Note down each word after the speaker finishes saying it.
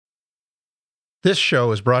This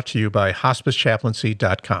show is brought to you by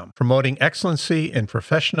HospiceChaplaincy.com, promoting excellency in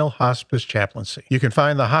professional hospice chaplaincy. You can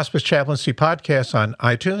find the Hospice Chaplaincy podcast on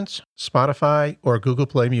iTunes, Spotify, or Google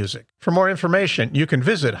Play Music. For more information, you can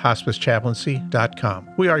visit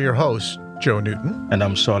HospiceChaplaincy.com. We are your hosts, Joe Newton. And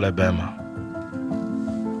I'm Saul Abema.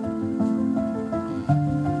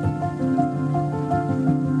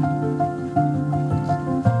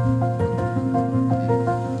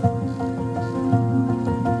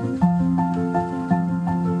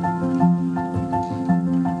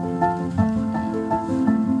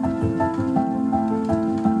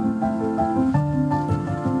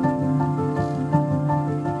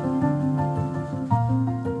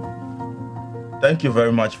 Thank you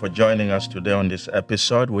very much for joining us today on this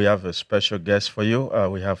episode. We have a special guest for you.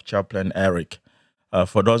 We have Chaplain Erik.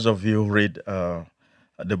 For those of you who read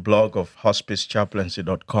the blog of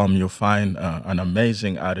HospiceChaplaincy.com, you'll find an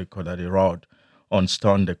amazing article that he wrote on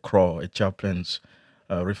Stone the Crow, a chaplain's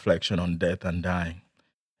reflection on death and dying.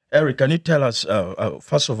 Erik, can you tell us,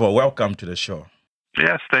 first of all, welcome to the show.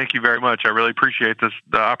 Yes, thank you very much. I really appreciate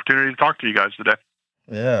the opportunity to talk to you guys today.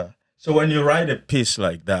 Yeah. So when you write a piece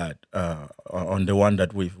like that, on the one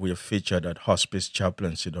that we've featured at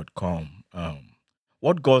HospiceChaplaincy.com,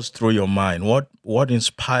 what goes through your mind? What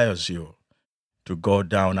inspires you to go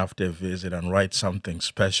down after a visit and write something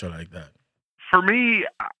special like that? For me,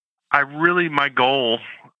 my goal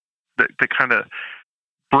that kind of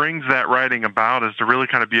brings that writing about is to really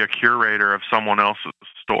kind of be a curator of someone else's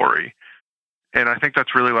story. And I think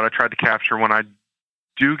that's really what I tried to capture when I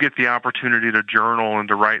do get the opportunity to journal and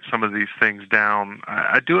to write some of these things down.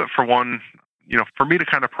 I do it for one, for me to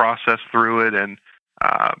kind of process through it and,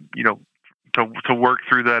 to work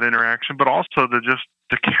through that interaction, but also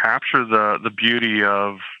to capture the beauty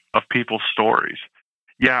of people's stories.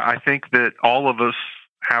 Yeah, I think that all of us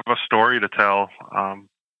have a story to tell.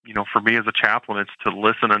 For me as a chaplain, it's to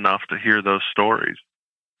listen enough to hear those stories.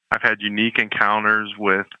 I've had unique encounters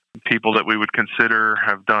with people that we would consider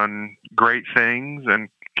have done great things and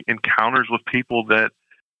encounters with people that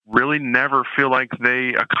really never feel like they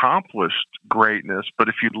accomplished greatness. But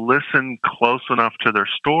if you listen close enough to their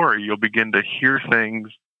story, you'll begin to hear things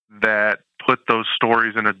that put those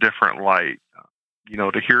stories in a different light.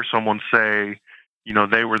 To hear someone say,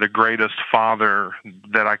 they were the greatest father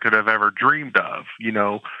that I could have ever dreamed of,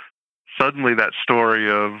 suddenly that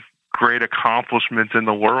story of great accomplishments in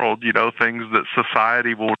the world, things that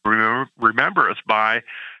society will remember us by,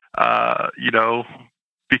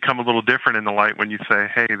 become a little different in the light when you say,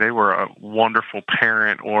 hey, they were a wonderful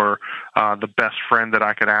parent or the best friend that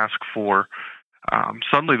I could ask for.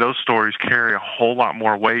 Suddenly those stories carry a whole lot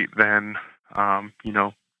more weight than some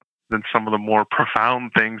of the more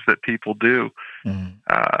profound things that people do. Mm.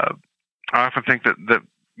 I often think that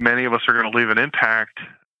many of us are going to leave an impact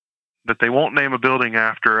that they won't name a building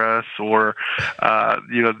after us, or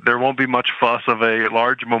there won't be much fuss of a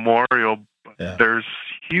large memorial. Yeah. There's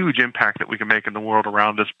huge impact that we can make in the world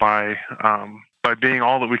around us by being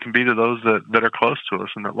all that we can be to those that are close to us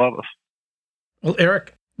and that love us. Well,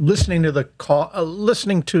 Erik, listening to the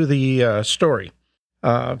story,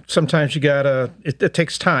 sometimes you gotta. It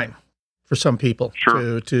takes time for some people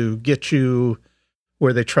to get you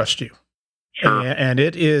where they trust you. Sure. And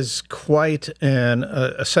it is quite an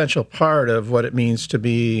essential part of what it means to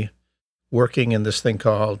be working in this thing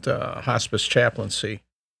called hospice chaplaincy.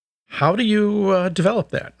 How do you develop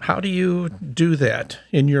that? How do you do that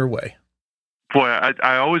in your way? Boy,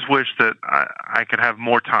 I always wish that I could have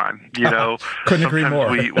more time. Couldn't agree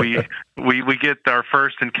more. we get our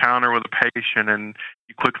first encounter with a patient, and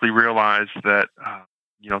you quickly realize that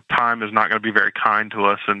time is not going to be very kind to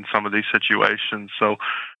us in some of these situations. So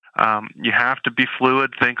you have to be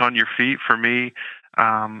fluid, think on your feet. For me,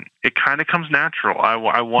 it kind of comes natural.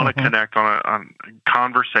 I want to connect on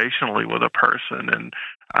conversationally with a person, and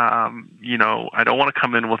I don't want to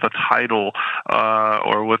come in with a title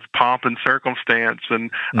or with pomp and circumstance,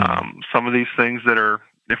 and some of these things that are,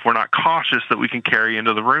 if we're not cautious, that we can carry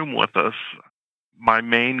into the room with us. My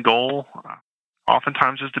main goal,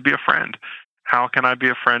 oftentimes, is to be a friend. How can I be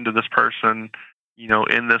a friend to this person,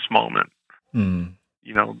 in this moment? Mm.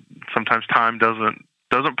 Sometimes time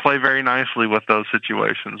doesn't play very nicely with those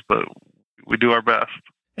situations, but we do our best.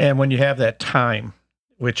 And when you have that time,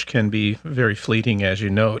 which can be very fleeting, as you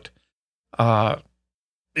note, it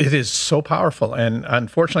is so powerful. And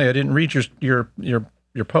unfortunately, I didn't read your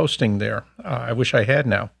posting there. I wish I had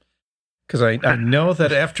now, because I know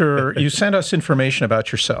that after you sent us information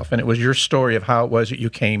about yourself, and it was your story of how it was that you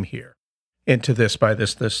came here into this by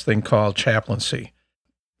this thing called chaplaincy.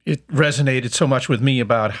 It resonated so much with me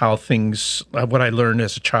about how what I learned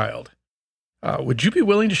as a child. Would you be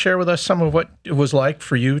willing to share with us some of what it was like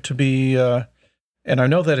for you to be, and I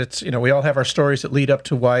know that it's, we all have our stories that lead up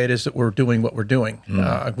to why it is that we're doing what we're doing.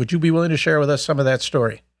 Would you be willing to share with us some of that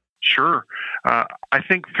story? Sure. I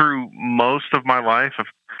think through most of my life of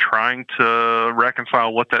trying to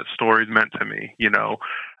reconcile what that story's meant to me,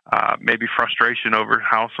 maybe frustration over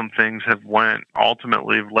how some things have went,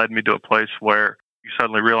 ultimately have led me to a place where you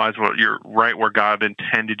suddenly realize, well, you're right where God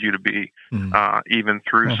intended you to be, even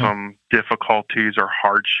through some difficulties or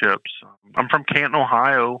hardships. I'm from Canton,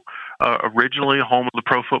 Ohio, originally home of the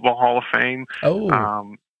Pro Football Hall of Fame.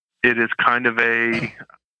 Oh. It is kind of a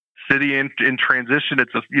city in transition.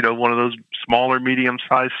 It's one of those smaller,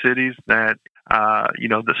 medium-sized cities that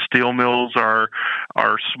the steel mills are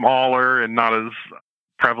smaller and not as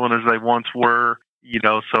prevalent as they once were.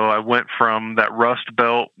 So I went from that Rust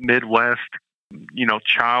Belt Midwest,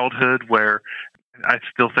 childhood where I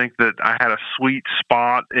still think that I had a sweet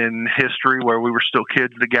spot in history where we were still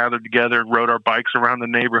kids that gathered together and rode our bikes around the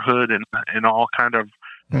neighborhood and all kind of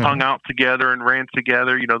hung out together and ran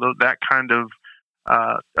together. That kind of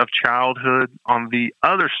childhood. On the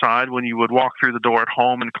other side, when you would walk through the door at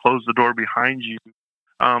home and close the door behind you,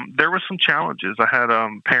 there were some challenges. I had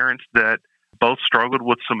parents that both struggled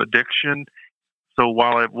with some addiction. So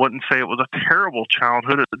while I wouldn't say it was a terrible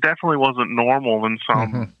childhood, it definitely wasn't normal in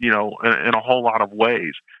some, in a whole lot of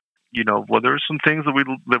ways. Well, there were some things that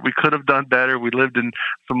we could have done better. We lived in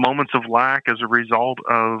some moments of lack as a result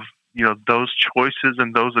of those choices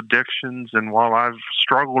and those addictions. And while I've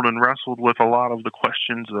struggled and wrestled with a lot of the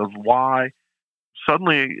questions of why,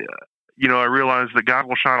 suddenly, I realized that God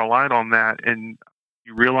will shine a light on that. And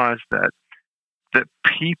you realize that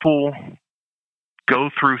people go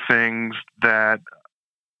through things that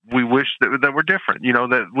we wish that were different,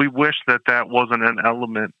 that we wish that wasn't an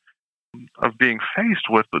element of being faced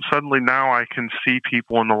with. But suddenly now I can see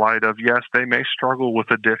people in the light of, yes, they may struggle with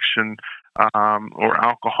addiction, or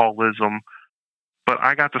alcoholism, but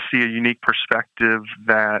I got to see a unique perspective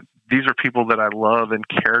that these are people that I love and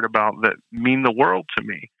cared about that mean the world to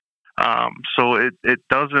me. So it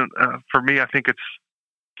doesn't, for me, I think it's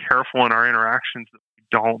careful in our interactions that we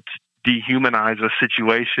don't dehumanize a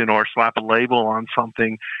situation or slap a label on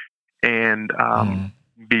something and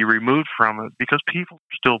be removed from it, because people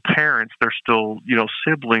are still parents, they're still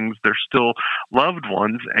siblings, they're still loved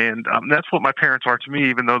ones, and that's what my parents are to me.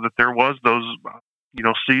 Even though that there was those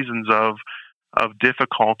seasons of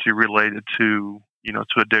difficulty related to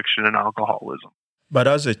to addiction and alcoholism. But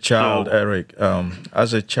as a child, Erik,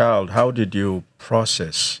 how did you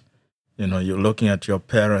process? You're looking at your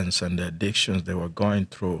parents and the addictions they were going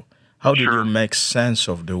through. How did you make sense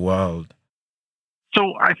of the world?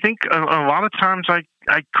 So I think a lot of times I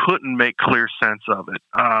couldn't make clear sense of it.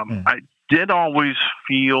 I did always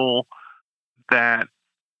feel that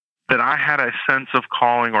I had a sense of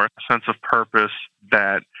calling or a sense of purpose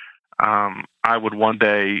that I would one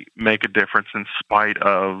day make a difference in spite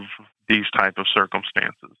of these type of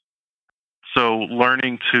circumstances. So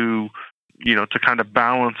learning to kind of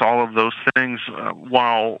balance all of those things,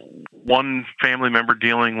 while one family member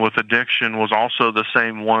dealing with addiction was also the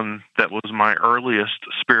same one that was my earliest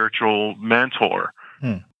spiritual mentor.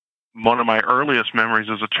 One of my earliest memories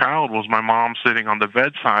as a child was my mom sitting on the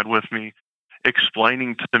bedside with me,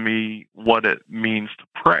 explaining to me what it means to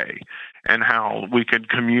pray and how we could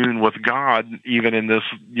commune with God even in this,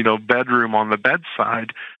 bedroom on the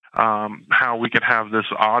bedside. How we could have this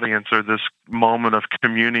audience or this moment of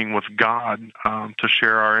communing with God to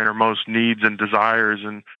share our innermost needs and desires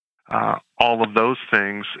and all of those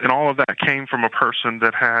things. And all of that came from a person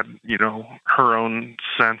that had, her own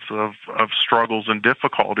sense of struggles and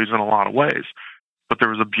difficulties in a lot of ways. But there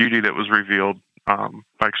was a beauty that was revealed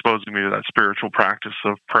by exposing me to that spiritual practice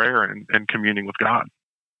of prayer and communing with God.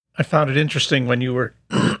 I found it interesting when you were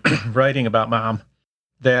writing about Mom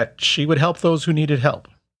that she would help those who needed help.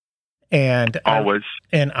 And always.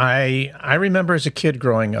 I remember as a kid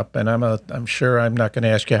growing up, and I'm sure I'm not going to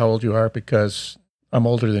ask you how old you are because I'm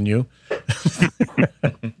older than you.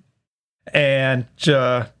 And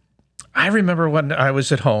I remember when I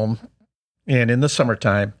was at home and in the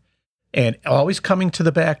summertime, and always coming to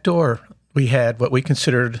the back door, we had what we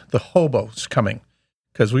considered the hobos coming,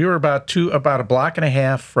 because we were about a block and a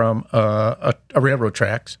half from a railroad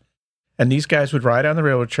tracks, and these guys would ride on the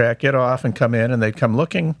railroad track, get off, and come in, and they'd come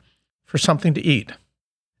looking for something to eat.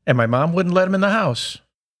 And my mom wouldn't let them in the house,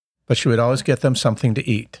 but she would always get them something to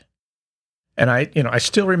eat. And I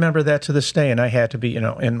still remember that to this day, and I had to be,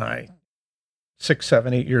 in my 6,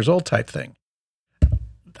 7, 8 years old type thing.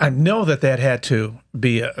 I know that had to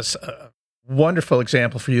be a wonderful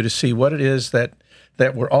example for you to see what it is that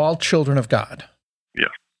we're all children of God. Yeah.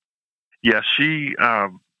 Yeah, she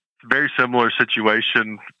very similar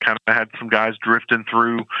situation. Kind of had some guys drifting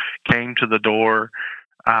through, came to the door.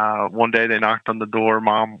 One day they knocked on the door.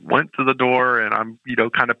 Mom went to the door, and I'm,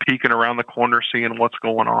 kind of peeking around the corner, seeing what's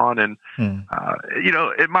going on. And,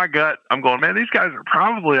 in my gut, I'm going, man, these guys are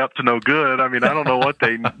probably up to no good. I mean, I don't know what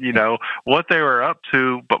they, what they were up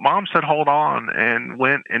to. But Mom said, hold on, and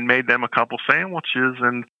went and made them a couple sandwiches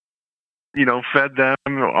and, fed them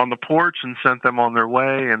on the porch and sent them on their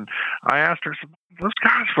way. And I asked her, those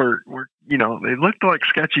guys were, they looked like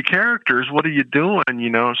sketchy characters. What are you doing?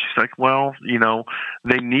 She's like, well,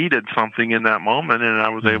 they needed something in that moment, and I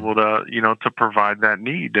was able to, to provide that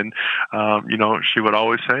need. And, she would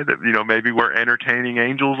always say that, maybe we're entertaining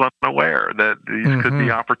angels unaware, that these could be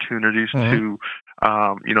opportunities to,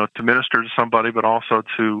 to minister to somebody, but also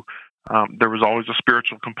to, there was always a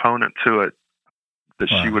spiritual component to it. That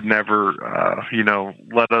she would never,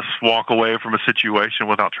 let us walk away from a situation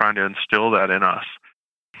without trying to instill that in us.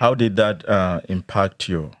 How did that impact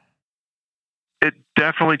you? It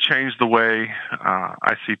definitely changed the way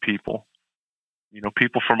I see people.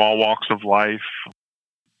 People from all walks of life,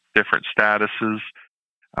 different statuses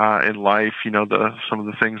in life. Some of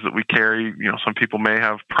the things that we carry. Some people may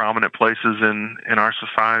have prominent places in our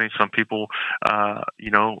society. Some people,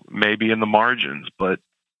 may be in the margins. But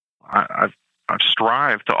I've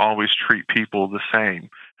strived to always treat people the same,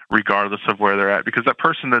 regardless of where they're at, because that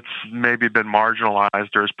person that's maybe been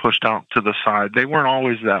marginalized or is pushed out to the side, they weren't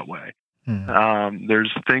always that way. There's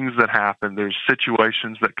things that happen. There's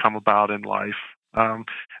situations that come about in life.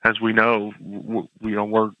 As we know,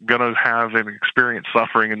 we're going to have and experience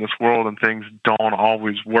suffering in this world, and things don't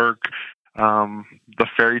always work. The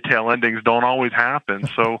fairy tale endings don't always happen.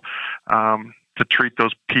 So, to treat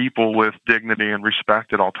those people with dignity and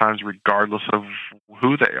respect at all times, regardless of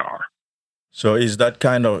who they are. So is that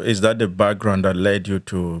the background that led you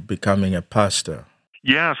to becoming a pastor?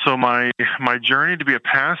 Yeah, so my journey to be a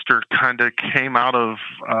pastor kind of came out of,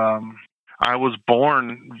 I was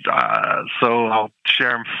born, so I'll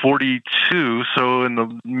share, I'm 42, so in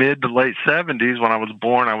the mid to late 70s when I was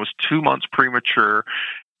born, I was 2 months premature.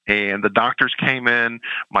 And the doctors came in.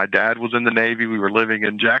 My dad was in the Navy. We were living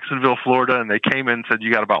in Jacksonville, Florida, and they came in and said,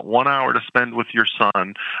 you got about 1 hour to spend with your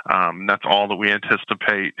son. That's all that we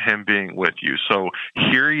anticipate him being with you. So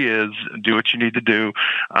here he is. Do what you need to do.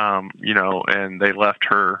 And they left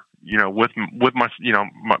her, with my,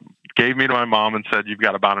 gave me to my mom and said, you've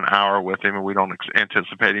got about an hour with him, and we don't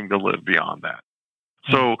anticipate him to live beyond that.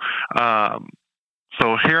 So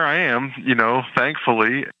here I am,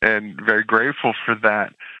 thankfully, and very grateful for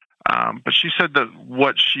that. But she said that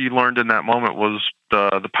what she learned in that moment was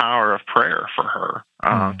the power of prayer for her,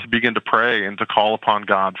 to begin to pray and to call upon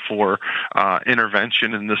God for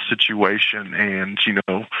intervention in this situation. And,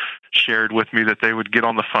 shared with me that they would get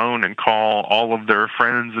on the phone and call all of their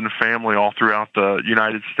friends and family all throughout the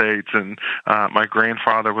United States. And my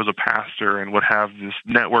grandfather was a pastor and would have this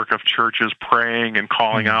network of churches praying and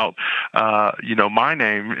calling out, my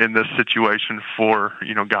name in this situation for,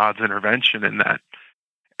 God's intervention in that.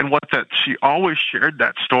 And she always shared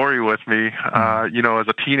that story with me, as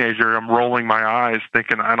a teenager. I'm rolling my eyes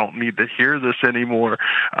thinking, I don't need to hear this anymore.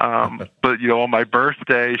 But, on my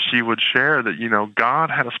birthday, she would share that, God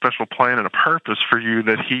had a special plan and a purpose for you,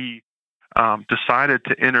 that he decided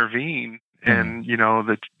to intervene, and,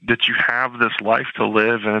 that you have this life to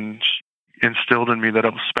live, and she instilled in me that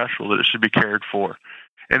it was special, that it should be cared for.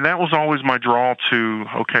 And that was always my draw to,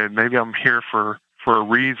 okay, maybe I'm here for a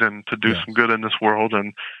reason, to do some good in this world,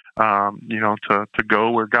 and to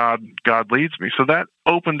go where God leads me. So that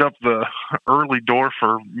opened up the early door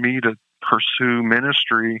for me to pursue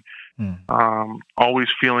ministry, always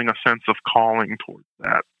feeling a sense of calling towards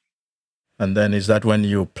that. And then is that when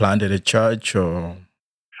you planted a church, or?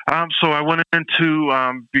 So I went into,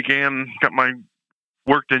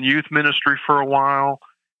 worked in youth ministry for a while.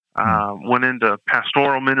 Went into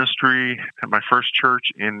pastoral ministry at my first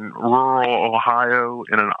church in rural Ohio,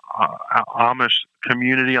 in an Amish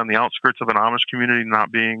community, on the outskirts of an Amish community,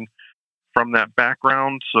 not being from that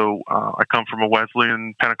background. So I come from a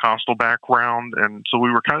Wesleyan Pentecostal background, and so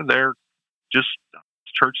we were kind of there, just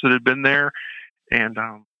church that had been there. And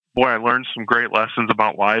I learned some great lessons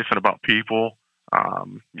about life and about people,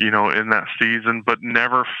 in that season, but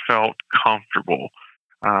never felt comfortable.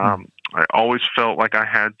 I always felt like I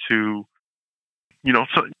had to,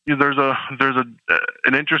 so there's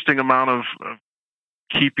an interesting amount of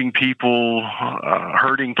keeping people,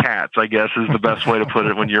 herding cats, I guess is the best way to put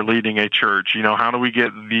it when you're leading a church. How do we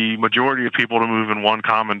get the majority of people to move in one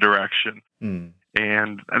common direction? And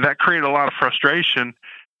that created a lot of frustration.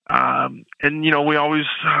 And we always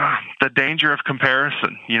the danger of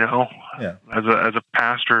comparison. Yeah. As a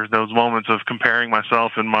pastor, those moments of comparing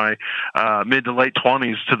myself in my mid to late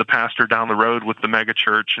 20s to the pastor down the road with the mega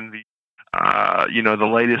church and the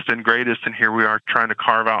latest and greatest, and here we are trying to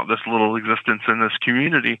carve out this little existence in this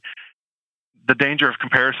community. The danger of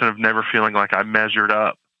comparison of never feeling like I measured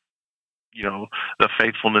up. The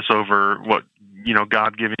faithfulness over what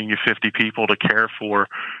God giving you 50 people to care for.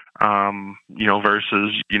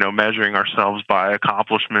 Versus, measuring ourselves by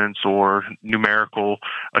accomplishments or numerical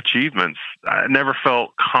achievements. I never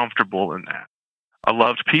felt comfortable in that. I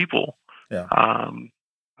loved people. Yeah. I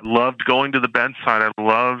loved going to the bedside. I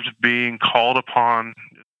loved being called upon,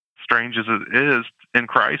 strange as it is, in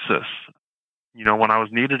crisis. When I was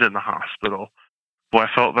needed in the hospital. Well,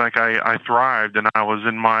 I felt like I thrived and I was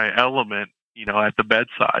in my element, at the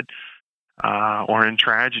bedside. Or in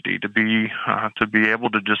tragedy, to be able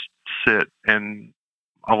to just sit and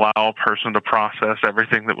allow a person to process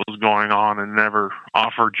everything that was going on and never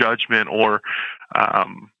offer judgment or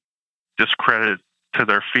discredit to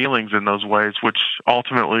their feelings in those ways, which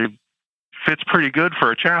ultimately fits pretty good for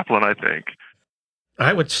a chaplain, I think.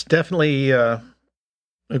 I would definitely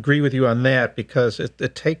agree with you on that, because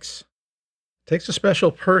it takes a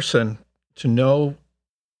special person to know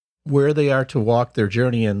where they are to walk their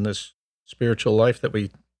journey in this spiritual life that we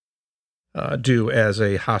do as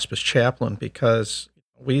a hospice chaplain, because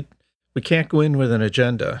we can't go in with an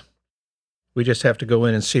agenda. We just have to go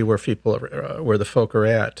in and see where people are, where the folk are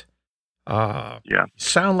at. Yeah, you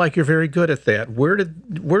sound like you're very good at that. Where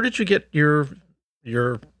did you get your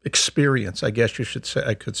experience? I guess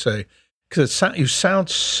I could say, because you sound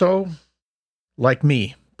so like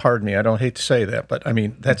me. Pardon me, I don't hate to say that, but I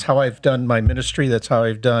mean that's how I've done my ministry. That's how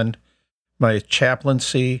I've done my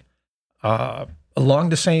chaplaincy. Along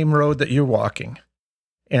the same road that you're walking.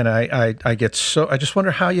 And I just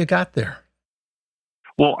wonder how you got there.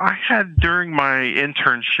 Well, I had, during my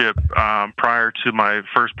internship, prior to my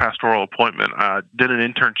first pastoral appointment, did an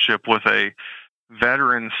internship with a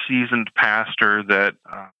veteran, seasoned pastor that,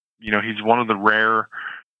 he's one of the rare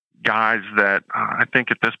guys that I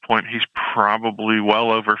think at this point he's probably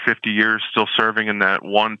well over 50 years still serving in that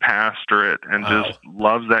one pastorate and just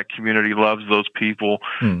loves that community, loves those people.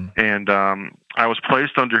 And I was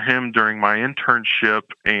placed under him during my internship,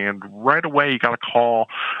 and right away he got a call,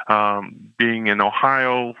 being in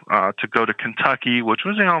Ohio, to go to Kentucky, which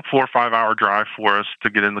was a 4 or 5 hour drive for us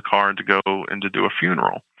to get in the car and to go and to do a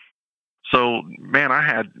funeral. So, man, I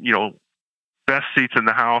had, best seats in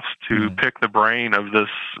the house to pick the brain of this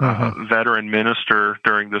veteran minister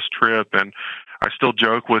during this trip. And I still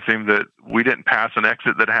joke with him that we didn't pass an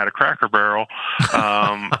exit that had a Cracker Barrel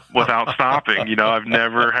without stopping. I've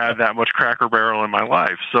never had that much Cracker Barrel in my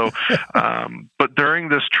life. So, but during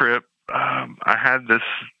this trip, I had this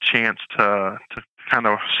chance to kind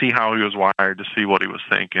of see how he was wired, to see what he was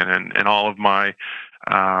thinking, and all of my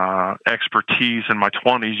expertise in my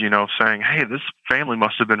 20s, saying, hey, this family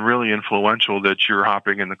must have been really influential that you're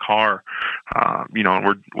hopping in the car,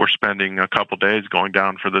 and we're spending a couple days going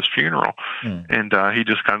down for this funeral. And he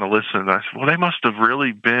just kind of listened. I said, well, they must have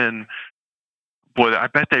really been, boy, I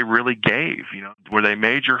bet they really gave, were they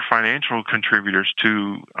major financial contributors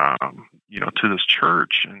to, to this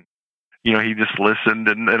church? And, he just listened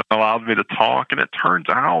and it allowed me to talk. And it turns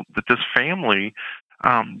out that this family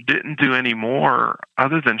didn't do any more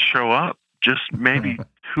other than show up just maybe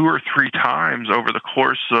 2 or 3 times over the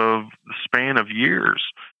course of the span of years.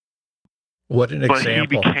 What an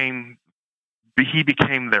example. But he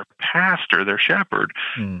became their pastor, their shepherd.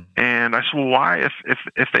 And I said, well, why,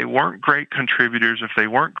 if they weren't great contributors, if they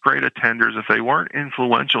weren't great attenders, if they weren't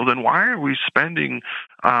influential, then why are we spending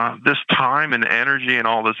this time and energy and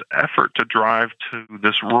all this effort to drive to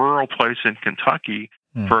this rural place in Kentucky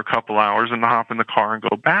for a couple hours and hop in the car and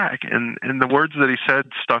go back? And the words that he said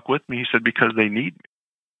stuck with me. He said, because they need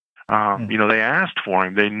me. They asked for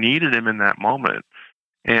him. They needed him in that moment.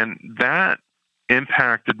 And that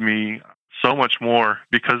impacted me so much more,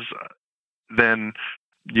 because then,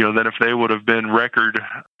 than if they would have been record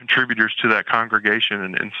contributors to that congregation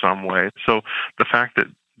in some way. So the fact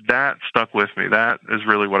that stuck with me, that is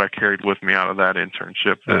really what I carried with me out of that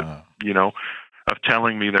internship, that, of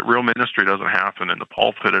telling me that real ministry doesn't happen in the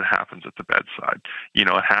pulpit, it happens at the bedside. It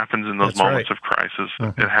happens in those moments of crisis.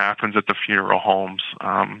 It happens at the funeral homes.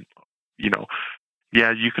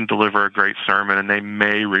 You can deliver a great sermon and they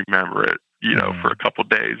may remember it, for a couple of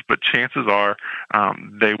days, but chances are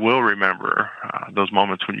they will remember those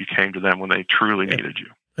moments when you came to them when they truly needed you.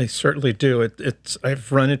 They certainly do.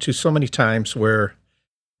 I've run into so many times where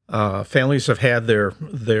families have had their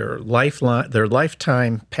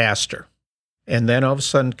lifetime pastor, And then all of a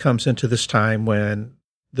sudden comes into this time when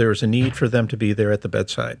there's a need for them to be there at the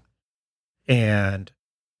bedside. And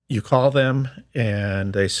you call them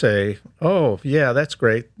and they say, "Oh, yeah, that's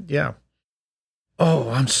great. Yeah. Oh,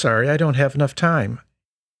 I'm sorry. I don't have enough time."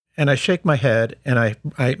 And I shake my head and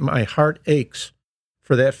my heart aches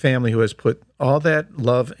for that family who has put all that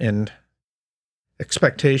love and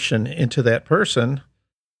expectation into that person,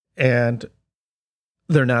 and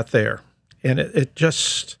they're not there. And it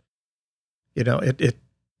just, it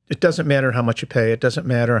doesn't matter how much you pay. It doesn't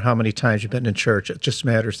matter how many times you've been in church. It just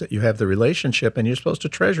matters that you have the relationship, and you're supposed to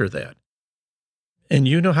treasure that. And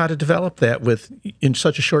you know how to develop that in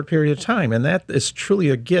such a short period of time. And that is truly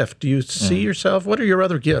a gift. Do you see yourself? What are your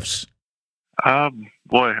other gifts?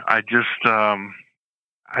 Boy, I just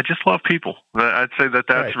love people. I'd say that's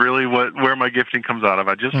right. Really where my gifting comes out of.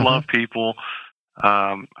 I just love people,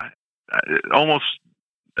 almost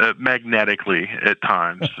magnetically at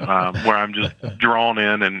times, where I'm just drawn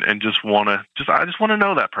in and I just want to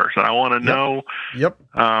know that person. I want to know. Yep.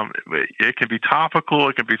 It can be topical.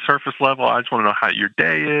 It can be surface level. I just want to know how your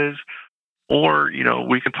day is, or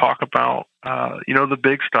we can talk about the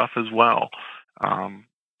big stuff as well.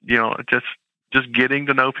 Just getting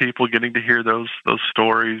to know people, getting to hear those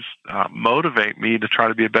stories, motivate me to try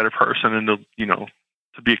to be a better person and to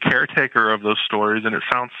be a caretaker of those stories. And it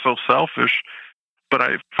sounds so selfish, but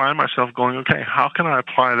I find myself going, okay, how can I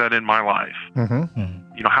apply that in my life?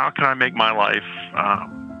 Mm-hmm. How can I make my life,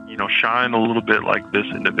 shine a little bit like this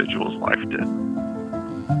individual's life did?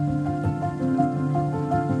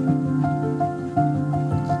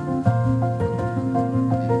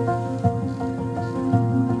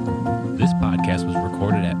 This podcast was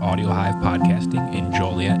recorded at Audio Hive Podcasting in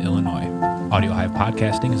Joliet, Illinois. Audio Hive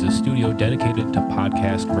Podcasting is a studio dedicated to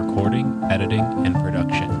podcast recording, editing, and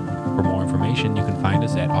production. For more information, you can find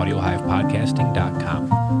us at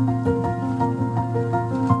audiohivepodcasting.com.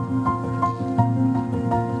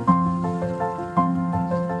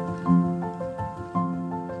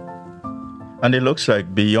 And it looks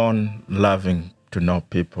like beyond loving to know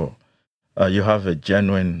people, you have a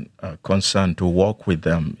genuine concern to walk with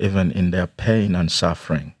them, even in their pain and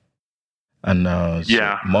suffering. And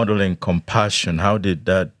so modeling compassion, how did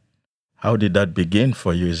that begin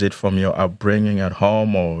for you? Is it from your upbringing at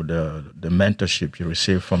home or the mentorship you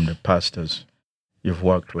received from the pastors you've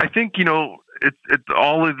worked with? I think, it's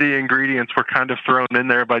all of the ingredients were kind of thrown in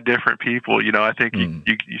there by different people. I think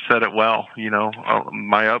you said it well.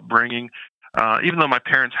 My upbringing, even though my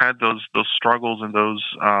parents had those struggles and those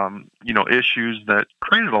issues that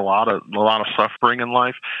created a lot of suffering in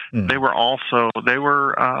life, they were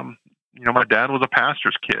my dad was a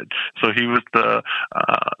pastor's kid, so he was the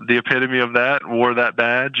epitome of that. Wore that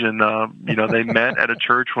badge, and they met at a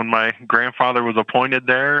church when my grandfather was appointed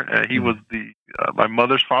there. He was my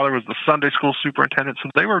mother's father was the Sunday school superintendent, so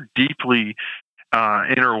they were deeply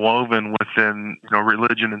interwoven within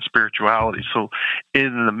religion and spirituality. So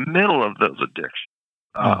in the middle of those addictions,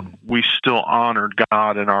 we still honored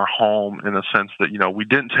God in our home in a sense that we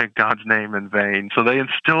didn't take God's name in vain. So they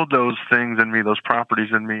instilled those things in me, those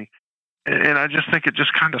properties in me, and I just think it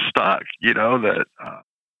just kind of stuck.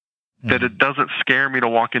 That it doesn't scare me to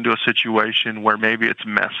walk into a situation where maybe it's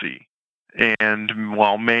messy, and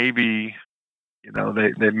while maybe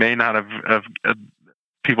they may not have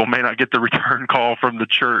people may not get the return call from the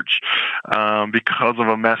church because of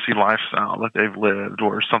a messy lifestyle that they've lived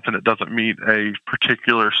or something that doesn't meet a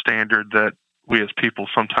particular standard that we as people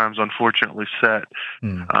sometimes unfortunately set.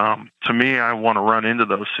 To me, I want to run into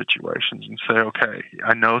those situations and say, okay,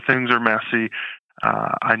 I know things are messy.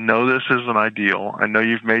 I know this isn't ideal. I know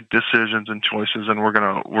you've made decisions and choices, and we're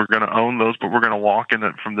gonna own those, but we're gonna walk in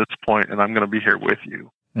it from this point, and I'm gonna be here with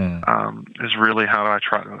you. Is really how I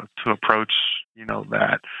try to approach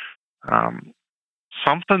that.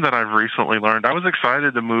 Something that I've recently learned. I was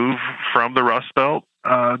excited to move from the Rust Belt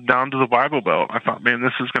down to the Bible Belt. I thought, man,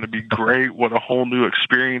 this is going to be great. What a whole new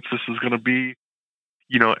experience this is going to be.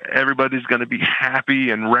 Everybody's going to be happy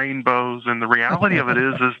and rainbows. And the reality of it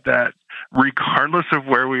is that regardless of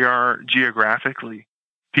where we are geographically,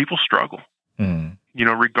 people struggle.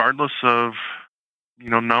 Regardless of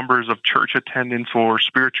numbers of church attendance or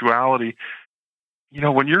spirituality.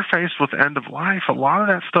 When you're faced with end of life, a lot of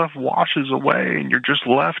that stuff washes away, and you're just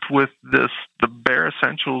left with the bare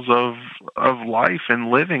essentials of life and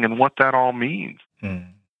living and what that all means.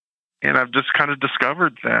 And I've just kind of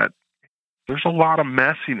discovered that there's a lot of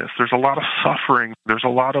messiness, there's a lot of suffering, there's a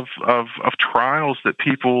lot of trials that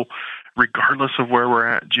people, regardless of where we're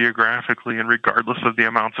at geographically and regardless of the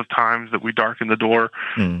amounts of times that we darken the door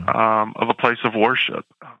of a place of worship,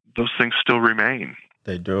 those things still remain.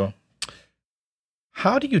 They do.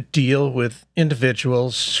 How do you deal with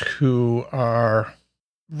individuals who are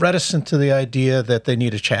reticent to the idea that they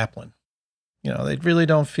need a chaplain? They really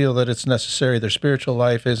don't feel that it's necessary. Their spiritual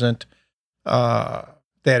life isn't that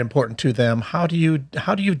important to them. How do you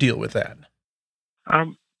deal with that?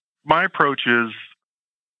 My approach is,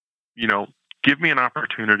 give me an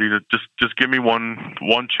opportunity to just give me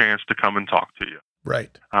one chance to come and talk to you.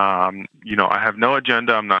 Right. I have no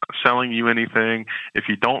agenda. I'm not selling you anything. If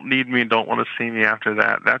you don't need me and don't want to see me after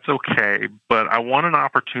that, that's okay. But I want an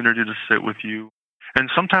opportunity to sit with you.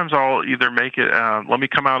 And sometimes I'll either make it, let me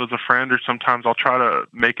come out as a friend, or sometimes I'll try to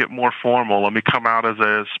make it more formal. Let me come out as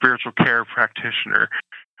a spiritual care practitioner.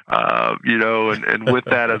 And with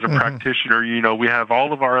that as a practitioner, we have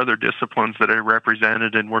all of our other disciplines that are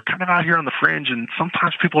represented, and we're kind of out here on the fringe, and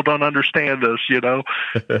sometimes people don't understand us,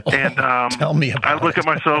 And tell me about I look at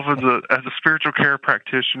myself as a spiritual care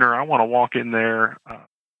practitioner. I want to walk in there,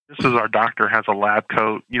 just as our doctor has a lab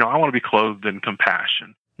coat, I want to be clothed in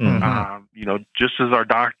compassion. Mm-hmm. Just as our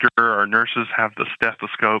doctor, our nurses have the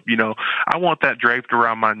stethoscope, I want that draped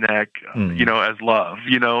around my neck, as love,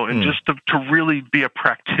 and just to really be a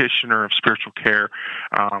practitioner of spiritual care.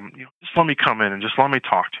 Just let me come in and just let me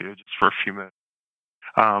talk to you just for a few minutes.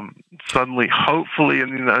 Suddenly, hopefully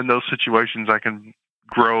in those situations, I can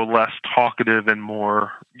grow less talkative and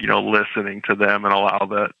more, listening to them and allow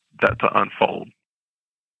that to unfold.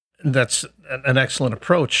 That's an excellent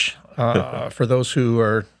approach for those who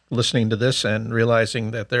are listening to this and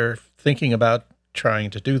realizing that they're thinking about trying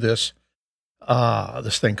to do this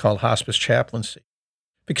thing called hospice chaplaincy,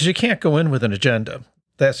 because you can't go in with an agenda.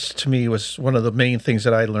 That's, to me, was one of the main things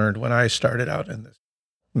that I learned when I started out in this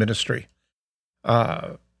ministry,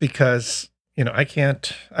 because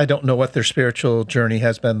I don't know what their spiritual journey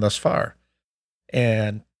has been thus far,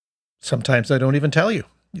 and sometimes I don't even tell you.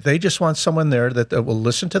 They just want someone there that will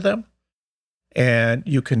listen to them, and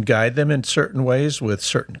you can guide them in certain ways with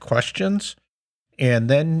certain questions. And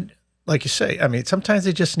then, like you say, sometimes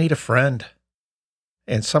they just need a friend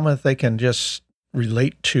and someone that they can just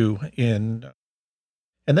relate to and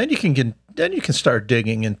then you can start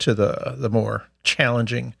digging into the more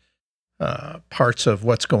challenging parts of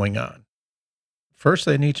what's going on. First,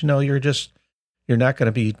 they need to know you're not going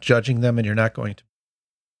to be judging them, and you're not going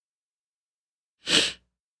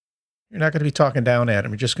to be talking down at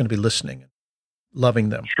them. You're just going to be listening and loving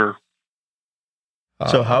them. Sure.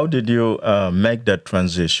 So how did you make that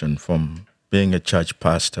transition from being a church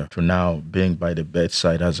pastor to now being by the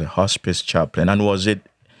bedside as a hospice chaplain? And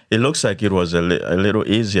it looks like it was a little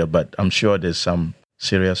easier, but I'm sure there's some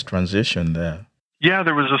serious transition there. Yeah,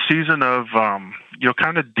 there was a season of,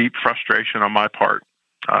 kind of deep frustration on my part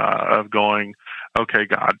of going, okay,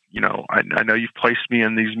 God, I know you've placed me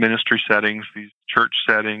in these ministry settings, these church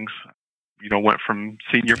settings, went from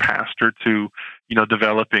senior pastor to,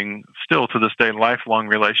 developing still to this day lifelong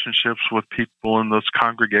relationships with people in those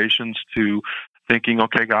congregations, to thinking,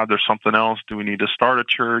 okay, God, there's something else. Do we need to start a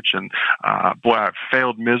church? And I've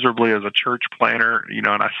failed miserably as a church planner, and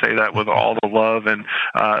I say that with all the love and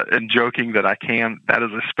joking that I can. That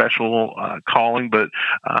is a special calling, but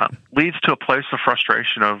leads to a place of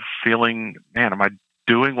frustration of feeling, man, am I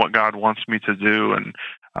doing what God wants me to do? And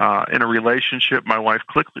in a relationship, my wife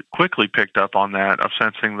quickly picked up on that, of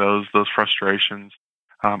sensing those frustrations.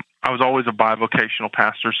 I was always a bivocational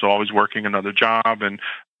pastor, so always working another job and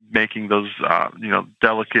making those,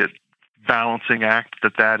 delicate balancing act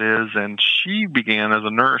that is. And she began as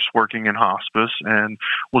a nurse working in hospice and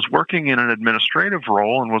was working in an administrative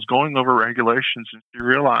role and was going over regulations. And she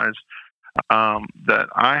realized that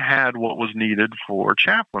I had what was needed for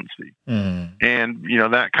chaplaincy. And,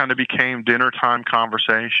 that kind of became dinner time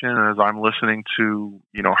conversation as I'm listening to,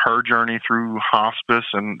 her journey through hospice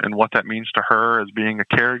and what that means to her as being a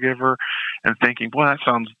caregiver, and thinking, boy, that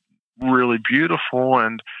sounds really beautiful.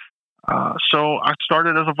 And so I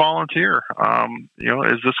started as a volunteer.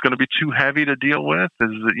 Is this going to be too heavy to deal with? Is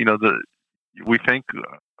it, we think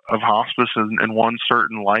of hospice in one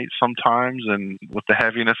certain light sometimes, and with the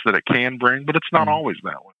heaviness that it can bring, but it's not always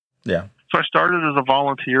that way. Yeah. So I started as a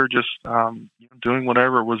volunteer, just doing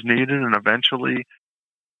whatever was needed, and eventually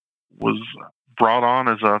was brought on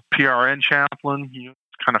as a PRN chaplain,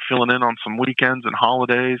 kind of filling in on some weekends and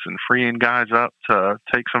holidays and freeing guys up to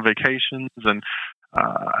take some vacations. And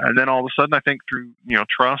then all of a sudden, I think through,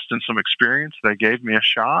 trust and some experience, they gave me a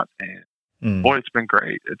shot, and boy, it's been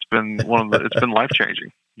great. It's been it's been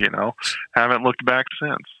life-changing, haven't looked back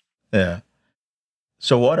since. Yeah.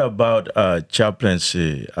 So what about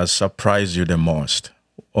chaplaincy has surprised you the most?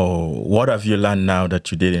 Or what have you learned now that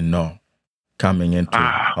you didn't know coming into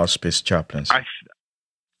hospice chaplaincy?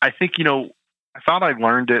 I think, I thought I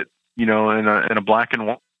learned it in a black and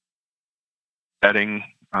white setting,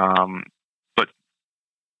 but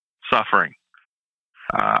suffering,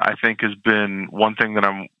 I think has been one thing that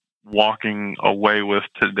I'm walking away with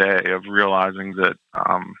today, of realizing that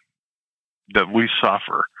that we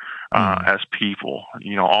suffer as people,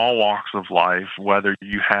 all walks of life, whether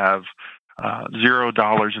you have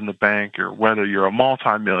 $0 in the bank or whether you're a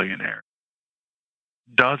multimillionaire,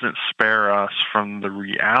 doesn't spare us from the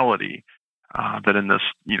reality that in this,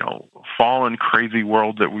 fallen, crazy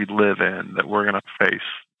world that we live in, that we're going to face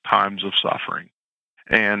times of suffering.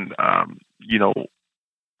 And,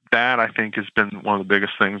 that I think has been one of the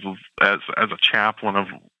biggest things as a chaplain. Of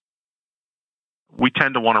we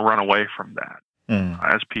tend to want to run away from that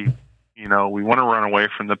as people. We want to run away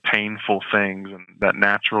from the painful things and that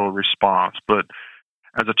natural response. But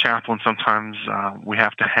as a chaplain, sometimes we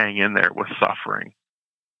have to hang in there with suffering,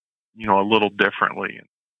 a little differently.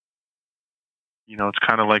 It's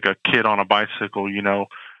kind of like a kid on a bicycle.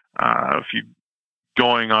 If you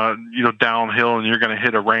going on, downhill and you're going to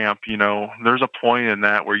hit a ramp, there's a point in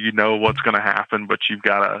that where what's going to happen, but you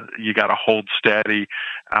gotta hold steady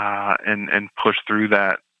and push through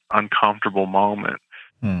that uncomfortable moment.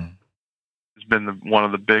 It's been one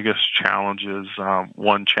of the biggest challenges.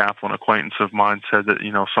 One chaplain acquaintance of mine said that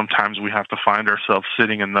sometimes we have to find ourselves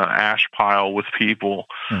sitting in the ash pile with people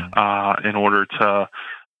in order to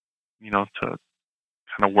to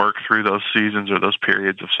kind of work through those seasons or those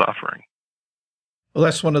periods of suffering. Well,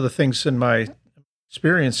 that's one of the things in my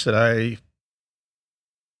experience that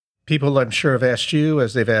people I'm sure have asked you,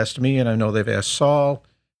 as they've asked me, and I know they've asked Saul,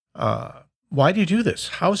 why do you do this?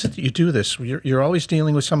 How is it that you do this? You're always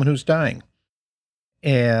dealing with someone who's dying.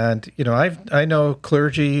 And, I know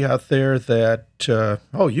clergy out there that,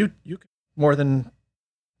 you more than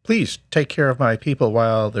please take care of my people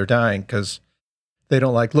while they're dying, because they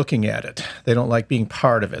don't like looking at it. They don't like being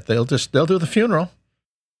part of it. They'll do the funeral.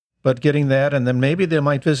 But getting that, and then maybe they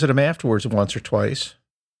might visit them afterwards once or twice.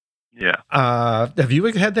 Yeah. Have you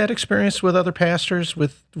had that experience with other pastors,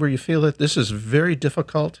 where you feel that this is very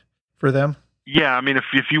difficult for them? Yeah, I mean,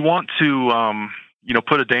 if you want to,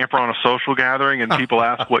 put a damper on a social gathering and people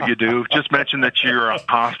ask what you do, just mention that you're a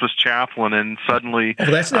hospice chaplain, and suddenly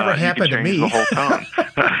that's never happened to me. The whole tone.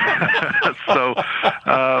 So,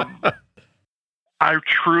 I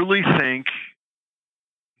truly think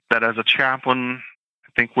that as a chaplain, I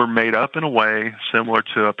think we're made up in a way similar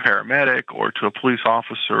to a paramedic or to a police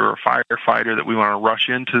officer or firefighter, that we want to rush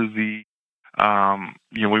into the,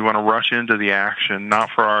 we want to rush into the action, not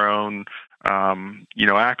for our own,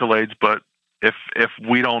 accolades, but if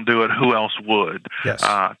we don't do it, who else would? Yes.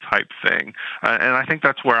 Type thing. And I think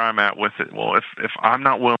that's where I'm at with it. Well, if I'm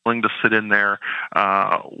not willing to sit in there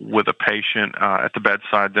with a patient at the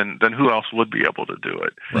bedside, then who else would be able to do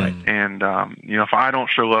it? Right. And if I don't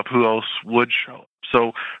show up, who else would show up?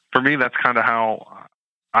 So for me, that's kind of how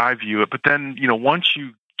I view it. But then, once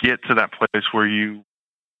you get to that place where you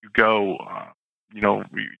go, you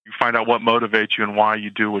find out what motivates you and why you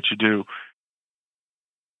do what you do.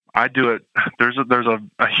 I do it. There's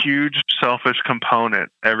a huge selfish component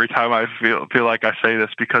every time I feel like I say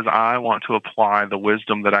this, because I want to apply the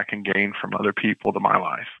wisdom that I can gain from other people to my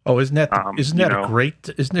life. Oh, isn't that great?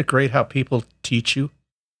 Isn't it great how people teach you,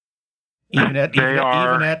 even at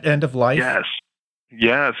end of life?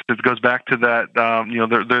 Yes, it goes back to that.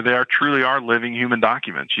 They are truly living human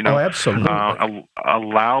documents. Oh, absolutely.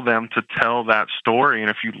 Allow them to tell that story, and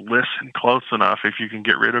if you listen close enough, if you can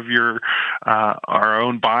get rid of our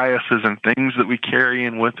own biases and things that we carry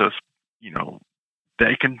in with us,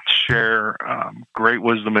 they can share great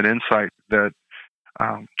wisdom and insight that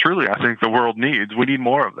truly I think the world needs. We need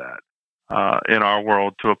more of that in our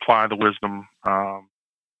world, to apply the wisdom of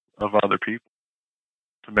other people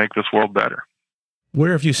to make this world better.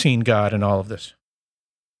 Where have you seen God in all of this?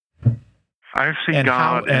 I've seen God in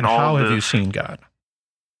all of this. And how have you seen God?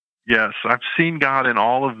 Yes, I've seen God in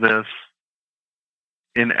all of this,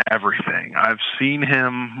 in everything. I've seen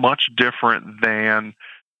him much different than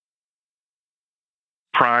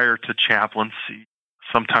prior to chaplaincy.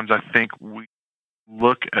 Sometimes I think we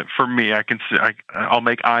look at, for me, I'll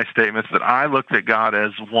make I statements that I looked at God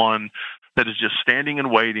as one that is just standing and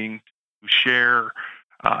waiting to share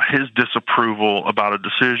his disapproval about a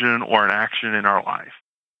decision or an action in our life.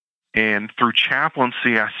 And through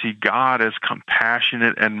chaplaincy, I see God as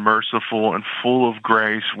compassionate and merciful and full of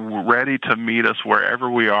grace, ready to meet us wherever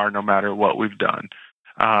we are, no matter what we've done.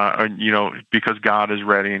 Because God is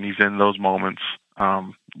ready, and he's in those moments,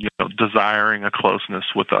 desiring a closeness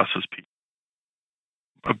with us as people.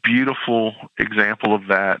 A beautiful example of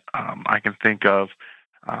that I can think of.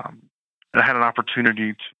 I had an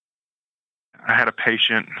opportunity to I had a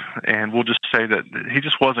patient, and we'll just say that he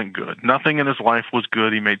just wasn't good. Nothing in his life was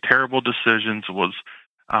good. He made terrible decisions, was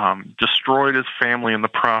destroyed his family in the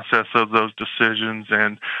process of those decisions,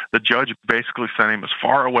 and the judge basically sent him as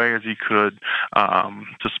far away as he could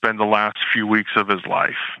to spend the last few weeks of his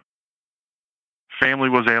life. Family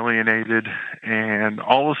was alienated, and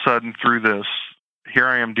all of a sudden through this, here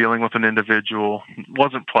I am dealing with an individual.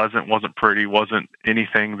 Wasn't pleasant, wasn't pretty, wasn't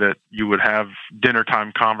anything that you would have dinner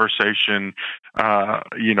time conversation,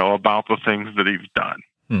 about the things that he's done.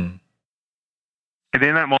 And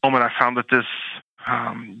in that moment, I found that this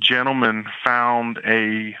gentleman found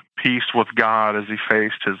a peace with God as he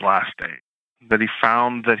faced his last day. That he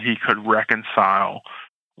found that he could reconcile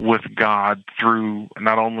with God through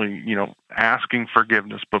not only, asking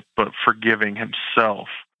forgiveness, but forgiving himself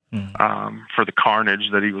for the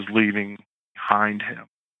carnage that he was leaving behind him.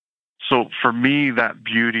 So for me, that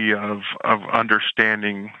beauty of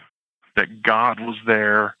understanding that God was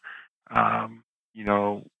there,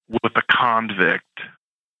 with the convict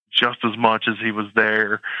just as much as he was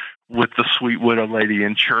there with the sweet widow lady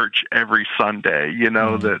in church every Sunday,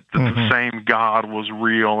 that the same God was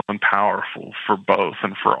real and powerful for both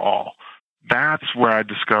and for all. That's where I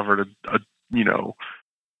discovered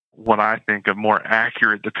what I think a more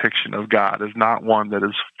accurate depiction of God is not one that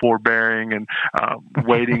is forbearing and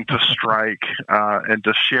waiting to strike and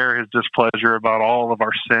to share his displeasure about all of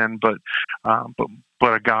our sin, but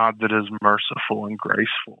a God that is merciful and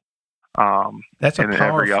graceful. That's a in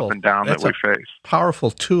powerful, every up and down that we face.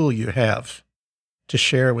 Powerful tool you have to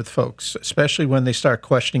share with folks, especially when they start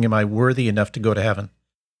questioning, am I worthy enough to go to heaven?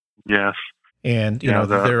 Yes. And,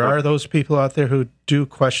 there are those people out there who do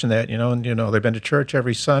question that, and, they've been to church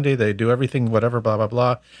every Sunday, they do everything, whatever, blah, blah,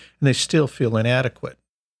 blah, and they still feel inadequate.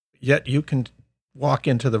 Yet you can walk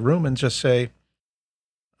into the room and just say,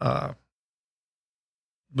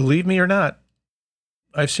 believe me or not,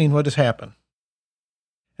 I've seen what has happened.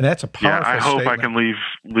 And that's a powerful I hope statement. I can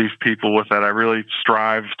leave people with that. I really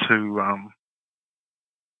strive to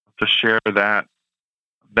share that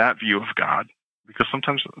view of God, because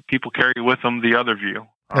sometimes people carry with them the other view.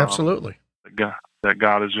 Absolutely. That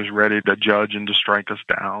God is just ready to judge and to strike us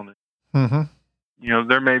down. Mm-hmm.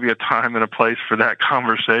 There may be a time and a place for that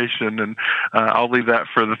conversation, and I'll leave that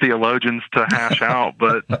for the theologians to hash out,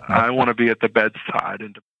 but I want to be at the bedside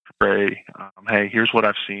and to pray, hey, here's what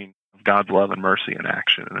I've seen. God's love and mercy in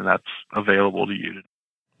action, and that's available to you.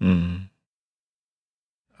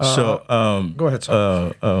 Go ahead,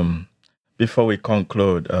 sir. Before we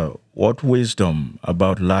conclude, what wisdom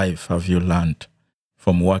about life have you learned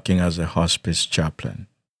from working as a hospice chaplain?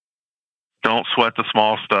 Don't sweat the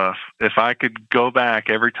small stuff. If I could go back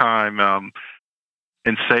every time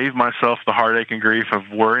and save myself the heartache and grief of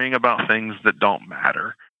worrying about things that don't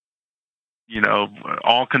matter,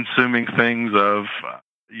 all-consuming things of...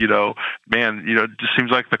 it just seems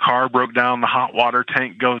like the car broke down, the hot water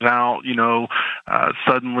tank goes out,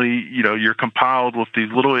 suddenly, you're compiled with these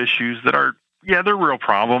little issues that are, they're real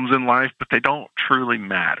problems in life, but they don't truly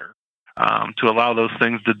matter. To allow those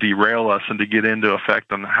things to derail us and to get into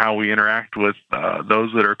effect on how we interact with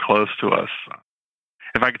those that are close to us.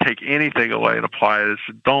 If I could take anything away and apply it, it's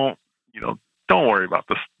don't worry about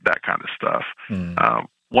that kind of stuff.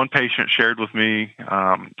 One patient shared with me,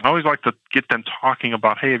 I always like to get them talking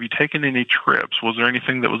about, hey, have you taken any trips? Was there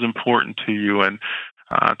anything that was important to you? And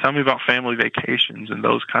tell me about family vacations and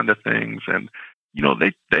those kind of things. And,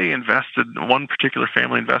 they invested, one particular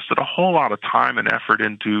family invested a whole lot of time and effort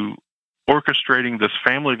into orchestrating this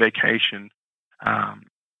family vacation,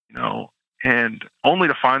 and only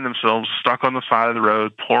to find themselves stuck on the side of the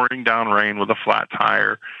road, pouring down rain with a flat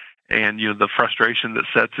tire. And the frustration that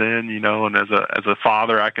sets in, and as a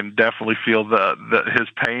father, I can definitely feel his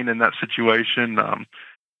pain in that situation.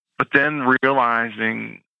 But then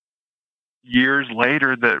realizing years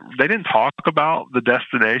later that they didn't talk about the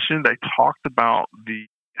destination; they talked about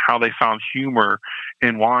how they found humor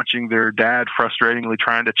in watching their dad frustratingly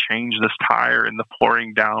trying to change this tire in the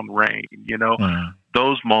pouring down rain.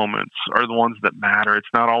 Those moments are the ones that matter. It's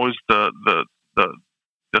not always the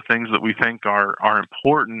things that we think are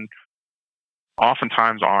important.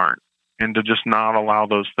 Oftentimes aren't, and to just not allow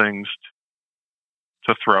those things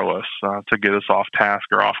to throw us, to get us off task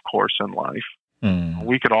or off course in life.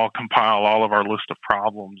 We could all compile all of our list of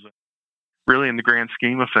problems. Really, in the grand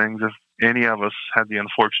scheme of things, if any of us had the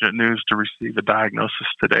unfortunate news to receive a diagnosis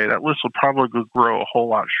today, that list would probably grow a whole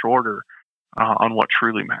lot shorter on what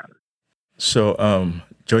truly matters. So,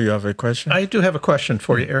 Joe, you have a question? I do have a question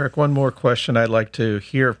for you, Eric. One more question I'd like to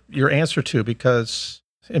hear your answer to, because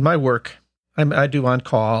in my work, I do on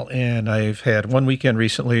call, and I've had one weekend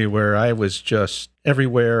recently where I was just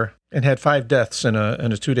everywhere and had 5 deaths in a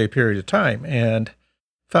 2-day period of time, and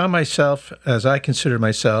found myself, as I consider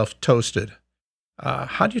myself, toasted.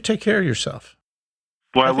 How do you take care of yourself?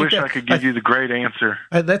 Well, I wish I could give you the great answer.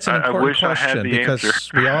 That's an important question,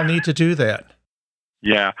 because we all need to do that.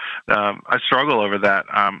 Yeah, I struggle over that.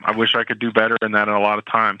 I wish I could do better in that a lot of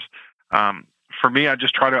times. For me, I do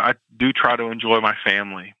try to enjoy my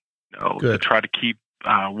family. To try to keep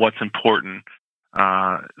what's important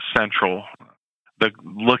central.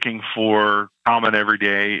 Looking for common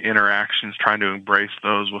everyday interactions, trying to embrace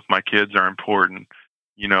those with my kids are important.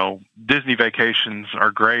 Disney vacations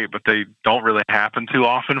are great, but they don't really happen too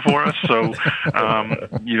often for us. So,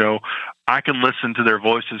 I can listen to their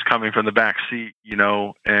voices coming from the back seat,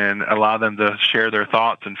 and allow them to share their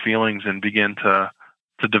thoughts and feelings and begin to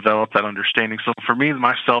develop that understanding. So for me,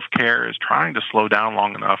 my self-care is trying to slow down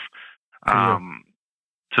long enough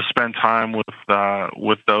to spend time with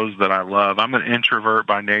those that I love. I'm an introvert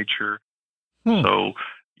by nature, so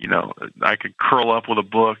I could curl up with a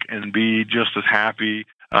book and be just as happy,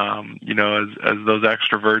 as those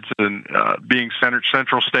extroverts, and being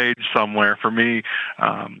central stage somewhere. For me,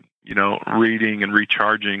 reading and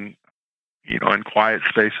recharging, in quiet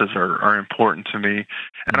spaces are important to me.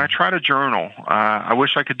 And I try to journal. I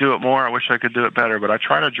wish I could do it more. I wish I could do it better, but I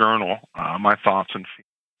try to journal my thoughts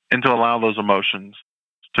and to allow those emotions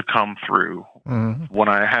to come through. Mm-hmm. When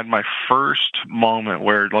I had my first moment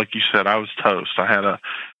where, like you said, I was toast, I had a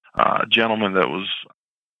gentleman that was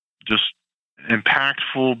just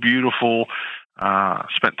impactful, beautiful,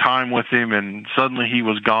 spent time with him, and suddenly he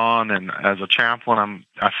was gone. And as a chaplain,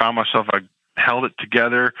 I found myself, I held it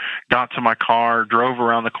together, got to my car, drove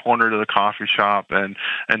around the corner to the coffee shop, and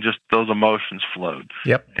just those emotions flowed.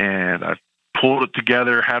 Yep. And I pulled it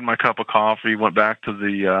together, had my cup of coffee, went back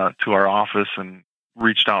to to our office, and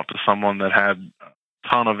reached out to someone that had a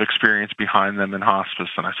ton of experience behind them in hospice.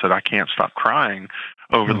 And I said, I can't stop crying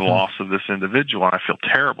over the loss of this individual, and I feel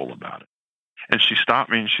terrible about it. And she stopped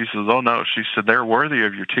me and she says, oh no, she said, they're worthy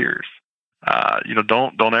of your tears.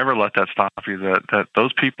 Don't ever let that stop you. That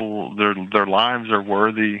those people, their lives are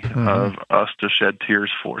worthy of us to shed tears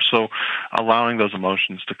for. So allowing those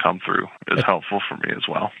emotions to come through is helpful for me as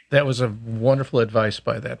well. That was a wonderful advice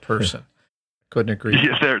by that person. Couldn't agree.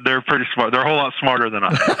 Yeah, they're pretty smart. They're a whole lot smarter than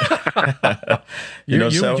I.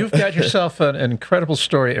 You've got yourself an incredible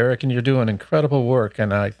story, Erik, and you're doing incredible work.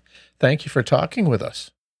 And I thank you for talking with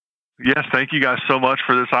us. Yes, thank you guys so much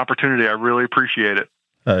for this opportunity. I really appreciate it.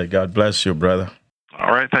 God bless you, brother.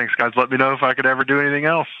 All right, thanks, guys. Let me know if I could ever do anything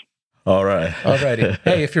else. All right. All righty.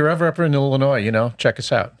 Hey, if you're ever up in Illinois, check us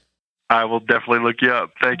out. I will definitely look you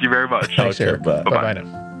up. Thank you very much. Thanks, Erik. Bye-bye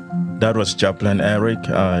now. That was Chaplain Erik.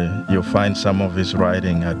 You'll find some of his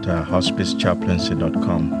writing at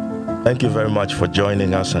hospicechaplaincy.com. Thank you very much for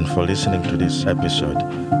joining us and for listening to this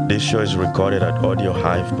episode. This show is recorded at Audio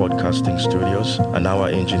Hive Podcasting Studios, and our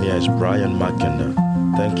engineer is Brian McKenna.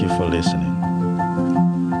 Thank you for listening.